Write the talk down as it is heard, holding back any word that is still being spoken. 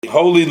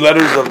Holy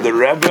Letters of the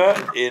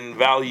Rebbe in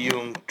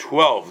volume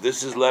 12.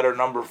 This is letter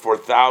number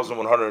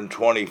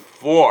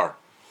 4124.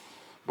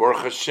 Baruch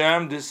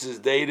Hashem, this is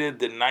dated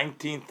the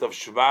 19th of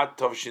Shvat,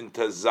 Tovshin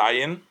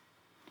Tazayin.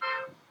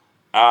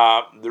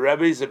 The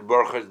Rebbe is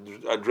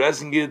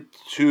addressing it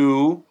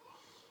to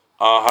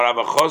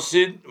Harav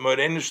Chosid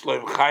Morenu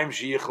Shloim Chaim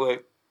Sheyichle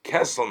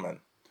Kesselman.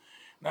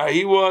 Now,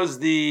 he was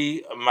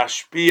the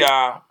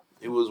Mashpia,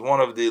 he was one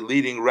of the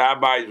leading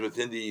rabbis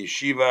within the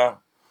yeshiva,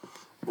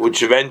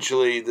 which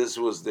eventually, this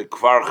was the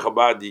Kfar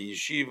Chabad, the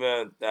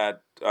yeshiva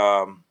that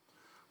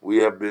we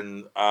have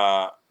been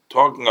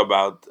talking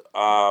about.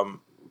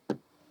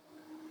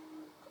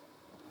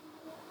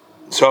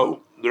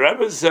 So the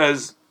Rebbe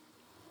says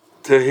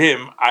to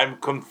him, I'm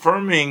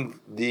confirming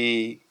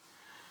the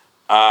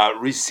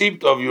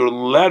receipt of your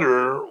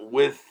letter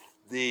with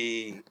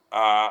the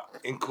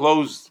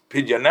enclosed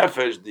Pidya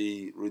Nefesh,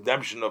 the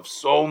redemption of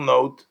soul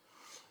note,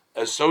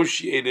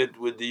 associated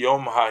with the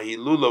Yom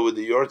HaHilula, with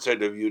the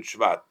Yortzeit of Yud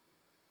Shvat.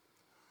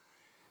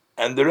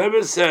 And the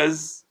Rebbe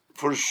says,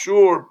 for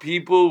sure,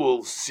 people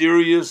will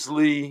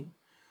seriously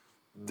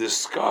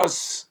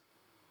discuss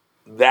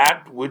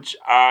that which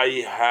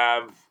I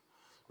have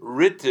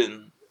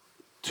written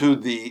to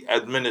the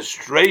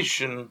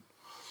administration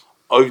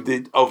of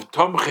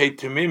Tomchei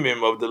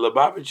Temimim, of the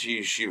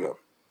Lubavitcher Yeshiva,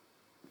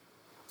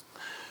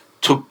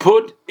 to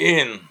put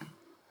in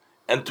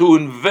and to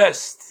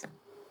invest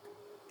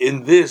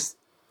in this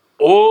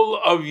all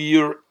of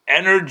your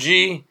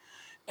energy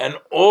and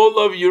all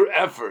of your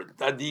effort,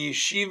 that the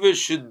yeshiva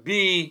should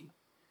be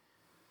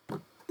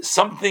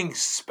something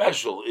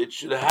special. It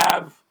should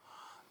have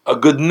a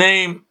good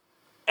name,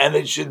 and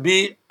it should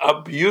be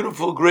a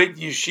beautiful, great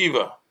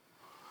yeshiva,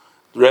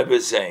 the Rebbe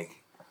is saying.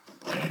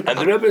 And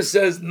the Rebbe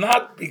says,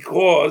 not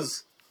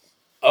because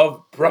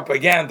of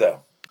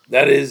propaganda,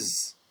 that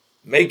is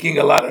making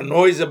a lot of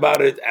noise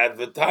about it,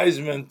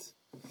 advertisement.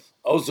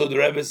 Also, the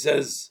Rebbe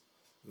says,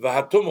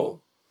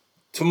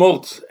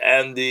 tumult,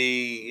 and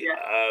the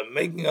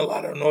making a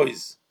lot of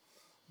noise,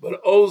 but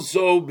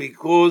also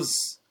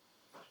because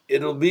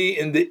it'll be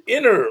in the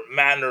inner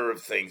manner of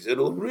things.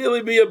 It'll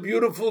really be a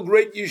beautiful,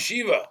 great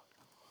yeshiva.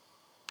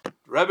 The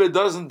Rebbe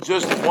doesn't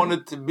just want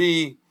it to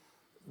be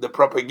the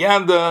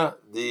propaganda,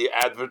 the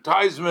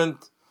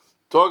advertisement.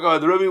 The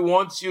Rebbe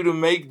wants you to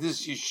make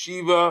this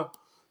yeshiva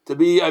to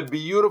be a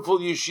beautiful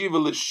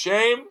yeshiva,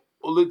 l'shem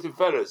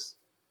u'l'tiferes.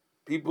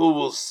 People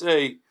will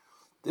say,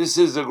 this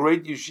is a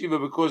great yeshiva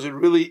because it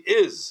really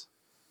is.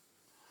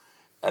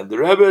 And the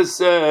Rebbe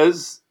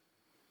says,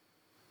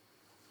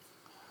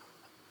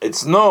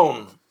 it's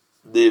known,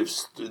 the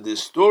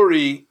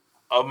story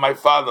of my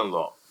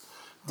father-in-law.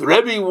 The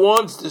Rebbe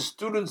wants the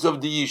students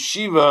of the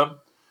yeshiva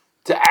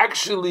to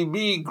actually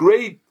be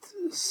great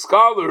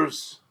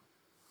scholars,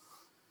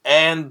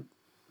 and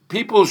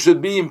people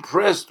should be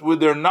impressed with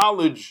their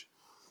knowledge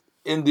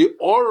in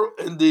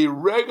the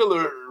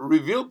regular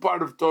revealed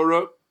part of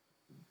Torah.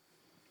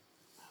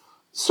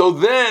 So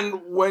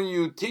then, when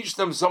you teach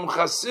them some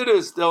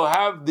Chassidus, they'll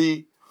have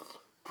the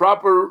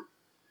proper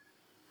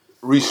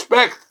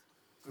respect,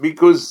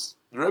 because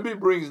the Rebbe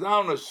brings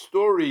down a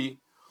story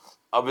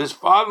of his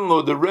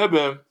father-in-law, the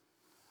Rebbe,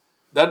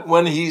 that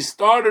when he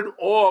started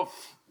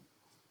off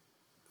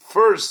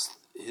first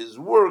his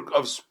work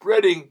of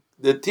spreading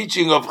the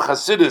teaching of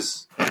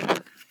Chassidus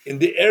in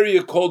the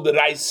area called the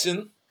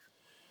Reisen.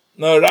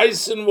 Now,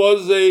 Reisen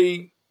was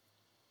a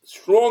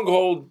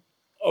stronghold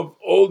of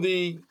all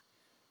the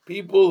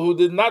people who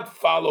did not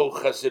follow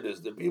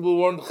Chassidus. The people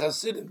weren't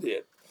Chassidim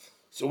yet.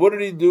 So what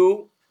did he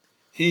do?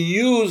 He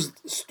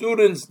used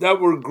students that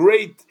were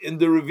great in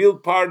the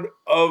revealed part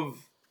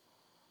of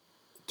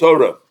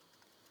Torah.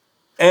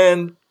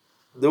 And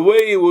the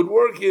way it would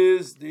work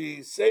is,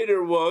 the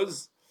Seder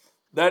was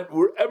that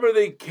wherever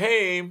they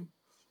came,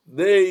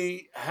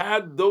 they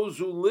had those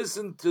who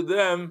listened to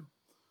them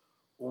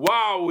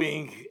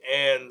wowing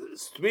and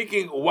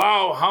speaking,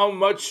 wow, how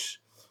much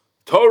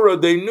Torah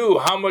they knew,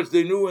 how much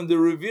they knew in the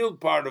revealed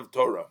part of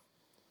Torah.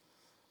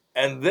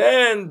 And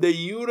then they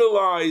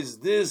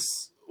utilized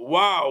this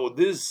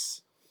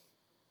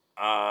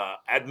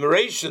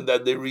admiration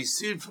that they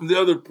received from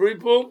the other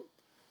people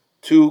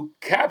to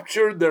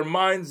capture their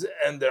minds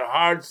and their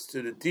hearts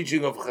to the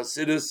teaching of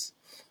Chassidus, ...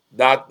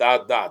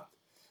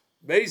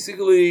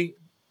 Basically,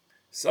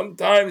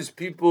 sometimes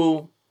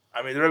people,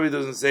 the Rebbe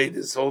doesn't say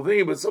this whole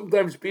thing, but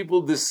sometimes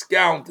people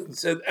discount and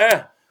said,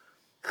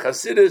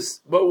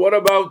 Chassidus, but what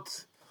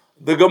about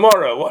the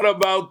Gemara? What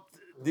about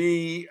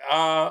the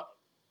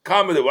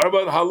comedy? What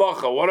about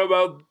halacha? What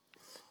about,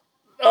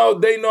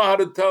 they know how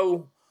to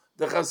tell,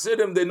 the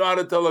Chassidim, they know how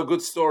to tell a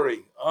good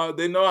story.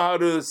 They know how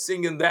to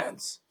sing and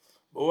dance.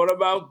 But what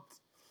about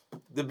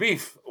the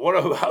beef? What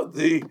about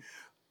the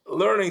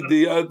learning,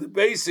 the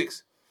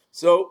basics?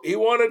 So he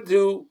wanted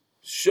to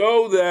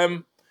show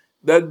them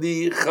that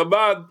the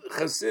Chabad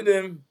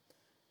Chassidim,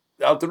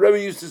 the Alter Rebbe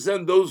used to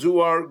send those who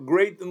are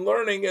great in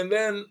learning, and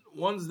then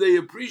once they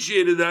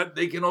appreciated that,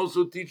 they can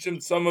also teach them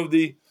some of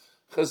the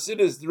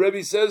Chassidus. The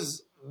Rebbe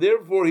says,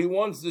 therefore, he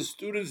wants the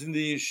students in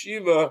the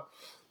yeshiva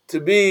to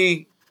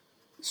be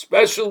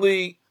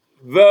especially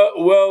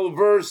well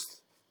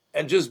versed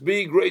and just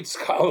be great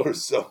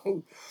scholars.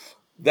 So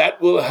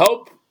that will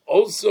help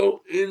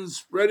also in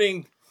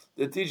spreading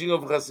the teaching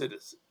of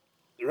Hasidus.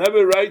 The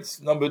Rebbe writes,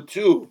 number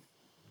 2,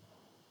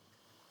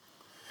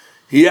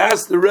 he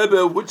asked the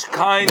Rebbe which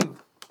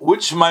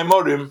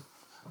Maimorim,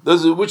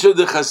 which of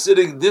the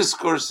Hasidic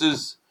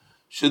discourses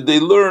should they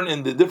learn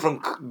in the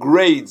different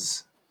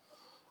grades.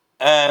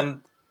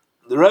 And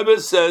the Rebbe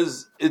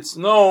says, it's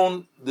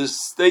known, the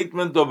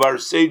statement of our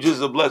sages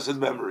of blessed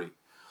memory.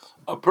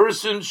 A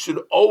person should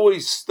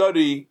always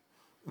study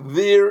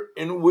there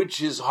in which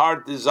his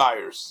heart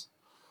desires.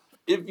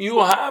 If you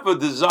have a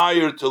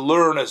desire to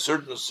learn a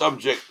certain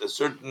subject, a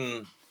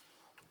certain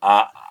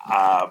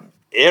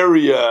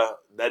area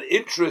that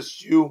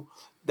interests you,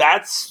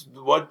 that's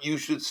what you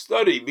should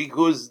study,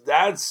 because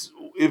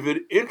if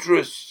it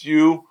interests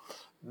you,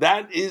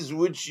 that is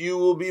which you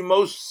will be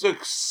most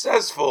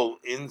successful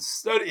in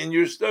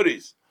your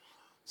studies.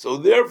 So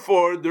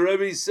therefore, the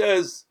Rebbe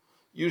says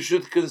you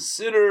should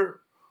consider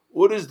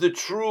what is the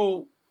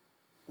true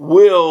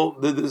will,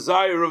 the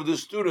desire of the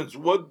students,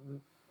 what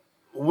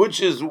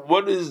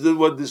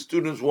the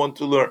students want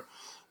to learn.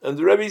 And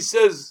the Rebbe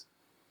says,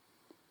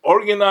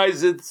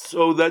 organize it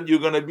so that you're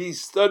going to be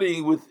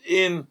studying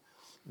within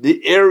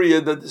the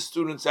area that the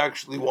students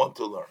actually want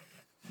to learn.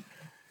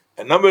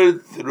 And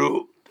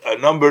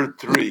number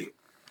 3.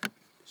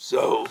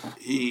 So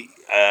he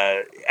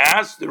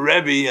asked the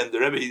Rebbe, and the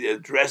Rebbe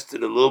addressed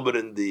it a little bit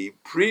in the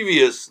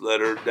previous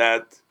letter,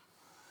 that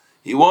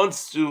he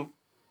wants to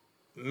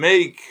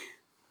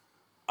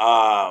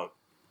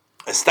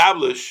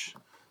establish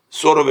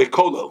sort of a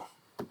kollel.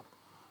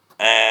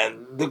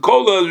 And the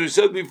kollel, as we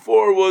said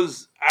before,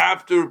 was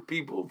after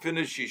people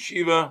finish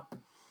yeshiva,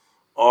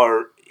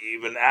 or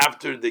even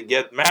after they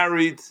get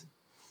married.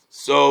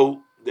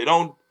 So they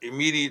don't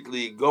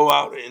immediately go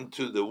out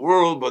into the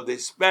world, but they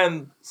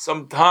spend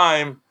some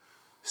time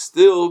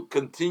still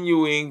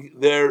continuing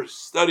their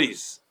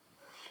studies.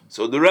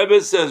 So the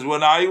Rebbe says,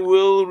 when I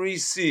will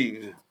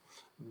receive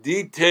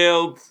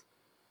detailed,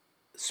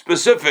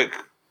 specific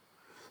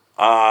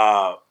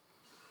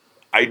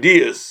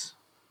ideas,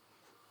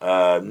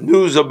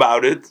 news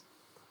about it,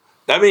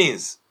 that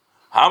means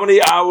how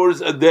many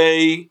hours a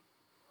day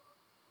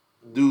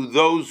do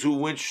those who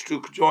wish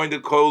to join the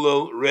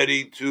kollel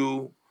ready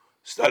to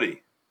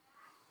study?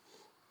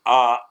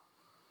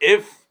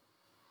 If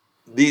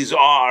these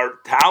are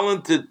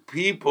talented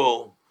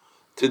people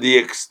to the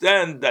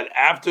extent that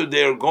after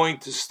they are going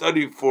to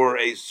study for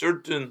a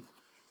certain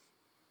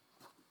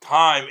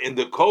time in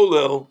the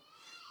kollel,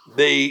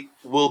 they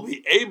will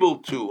be able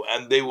to,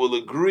 and they will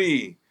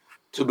agree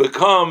to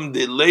become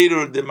the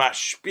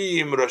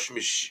mashpim, Rosh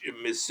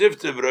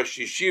Misiftev, Rosh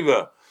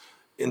Yeshiva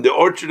in the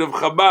Orchard of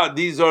Chabad.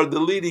 These are the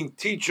leading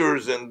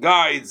teachers and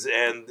guides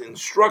and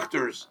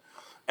instructors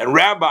and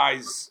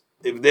rabbis,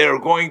 if they are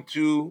going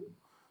to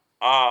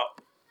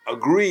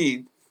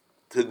agree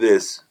to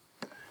this.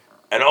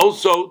 And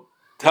also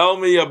tell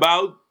me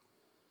about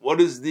what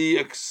is the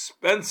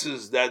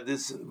expenses that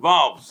this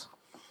involves.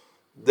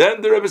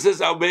 Then the Rebbe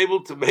says, I'll be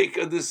able to make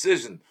a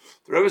decision.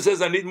 The Rebbe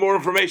says, I need more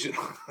information.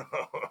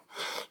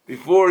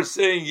 Before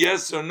saying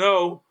yes or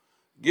no,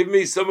 give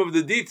me some of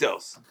the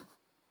details.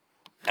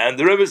 And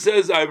the Rebbe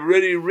says, I've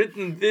already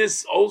written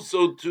this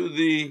also to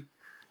the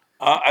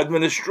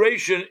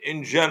administration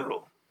in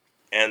general.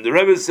 And the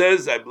Rebbe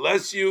says, I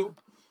bless you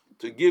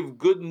to give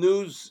good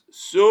news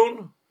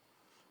soon.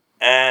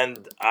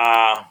 And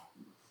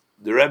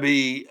the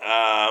Rebbe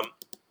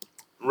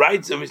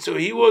writes, so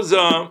he was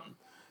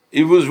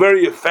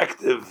very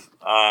effective,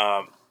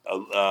 a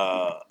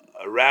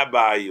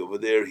rabbi over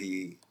there.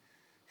 He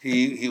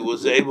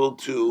was able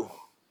to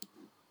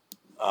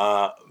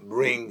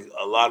bring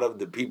a lot of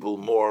the people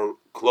more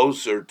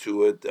closer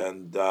to it,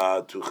 and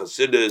to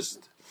Hasidus,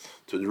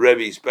 to the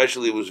Rebbe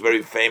especially. Was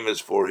very famous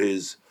for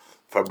his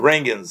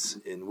farbrengens,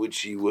 in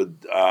which he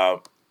would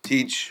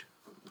teach,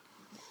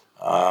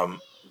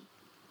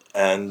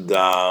 and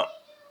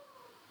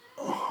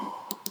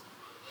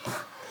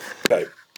okay.